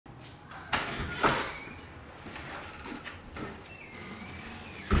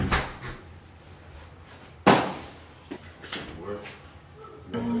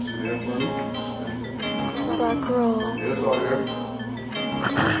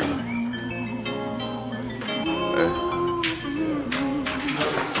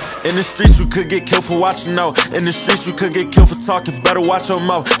In the streets, we could get killed for watching out. In the streets, we could get killed for talking. Better watch your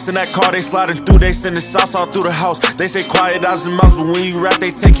mouth. Send that car, they sliding through. They sending shots all through the house. They say quiet eyes and mouths, but when you rap,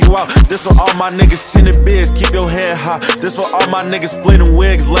 they take you out. This for all my niggas tinted biz, keep your head high. This for all my niggas splitting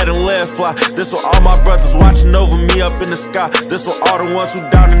wigs, letting lead fly. This for all my brothers watching over me up in the sky. This for all the ones who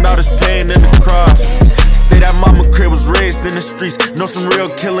down and out is pain in the cross. Stay that mama crib, was raised in the streets. Know some real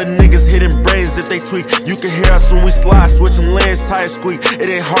killer niggas hitting brains if they tweak. You can hear us when we slide, switching lanes, tires squeak.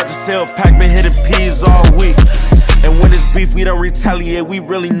 It ain't hard to sell, Pac-Man hitting peas all week. And when it's beef, we don't retaliate, we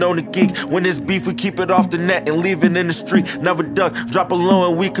really know the geek. When it's beef, we keep it off the net and leave it in the street. Never duck, drop a low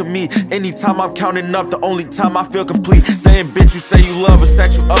and we can meet. Anytime I'm counting up, the only time I feel complete. Saying bitch, you say you love her,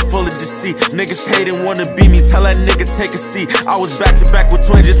 set you up full of deceit. Niggas hating, wanna be me, tell that nigga take a seat. I was back to back with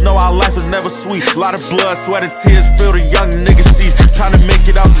twins, just know our life was never sweet. Lot of blood, sweat and tears, fill the young nigga seats. Trying to make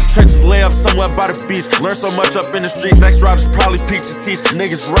it out the trenches, lay up somewhere by the beach. Learn so much up in the streets, next route is probably peach to teach.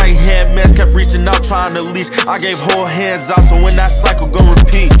 Niggas right hand mess, kept reaching out, trying to leash. I gave whole hands out, so when that cycle gon'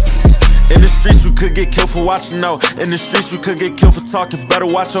 repeat. In the streets, we could get killed for watching out. In the streets, we could get killed for talking.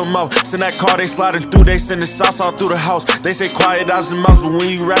 Better watch your mouth. Send that car, they sliding through. They sending shots all through the house. They say quiet eyes and mouths, but when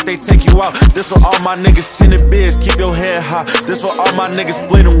you rap, they take you out. This for all my niggas tinted biz, keep your head high. This for all my niggas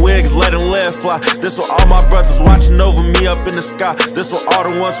splitting wigs, letting lead fly. This for all my brothers watching over me up in the sky. This for all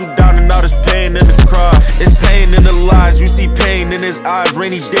the ones who down and out is pain in the cross. It's pain in the lies, you see pain in his eyes.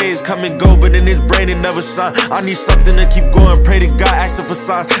 Rainy days come and go, but in his brain it never shine. I need something to keep going, pray to God, asking for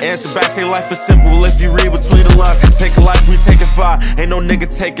signs. Answer back, say life is simple if you read between the lines. Take a life, we take it fine. Ain't no nigga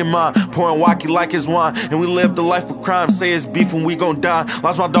taking mine. Pouring wacky like his wine, and we live the life of crime. Say it's beef when we gon' die.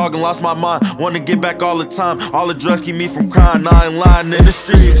 Lost my dog and lost my mind. Wanna get back all the time. All the drugs keep me from crying. I ain't lying. In the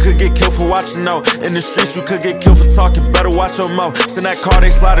streets, we could get killed for watching out. In the streets, we could get killed for talking. Better watch your mouth. Send that car,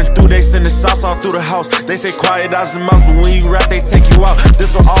 they sliding through. They sending shots all through the house. They say quiet eyes and mouths, but when you rap, they take you out.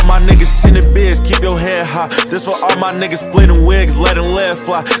 This for all my niggas tinted biz, keep your head high. This for all my niggas splitting wigs, letting lead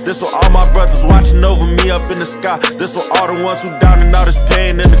fly. This for all my brothers watching over me up in the sky. This for all the ones who down and out is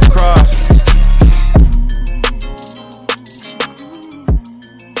pain in the cross.